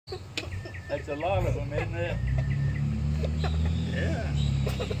That's a lot of them, isn't it? Yeah.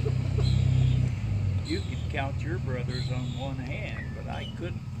 You could count your brothers on one hand, but I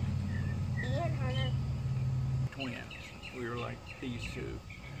couldn't. Ian Hunter. Twins. We were like these two,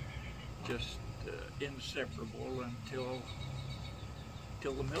 just inseparable until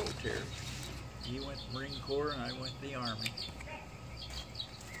the military. He went Marine Corps and I went the Army.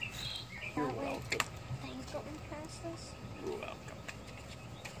 You're welcome. Can you put me past this? You're welcome.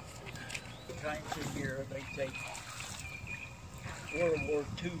 Times a year they take World War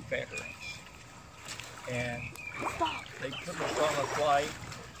II veterans and they put us on a flight.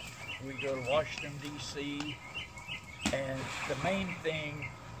 We go to Washington, D.C. and the main thing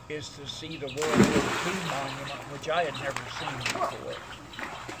is to see the World War II monument, which I had never seen before.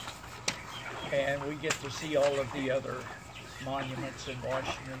 And we get to see all of the other monuments in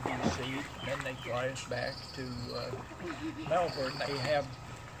Washington, D.C. Then they fly us back to Melbourne.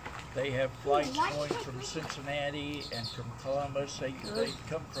 They have flights going from Cincinnati and from Columbus. They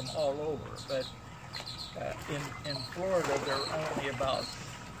come from all over. But in Florida, there are only about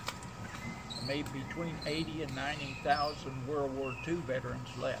maybe between 80 and 90,000 World War II veterans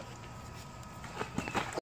left.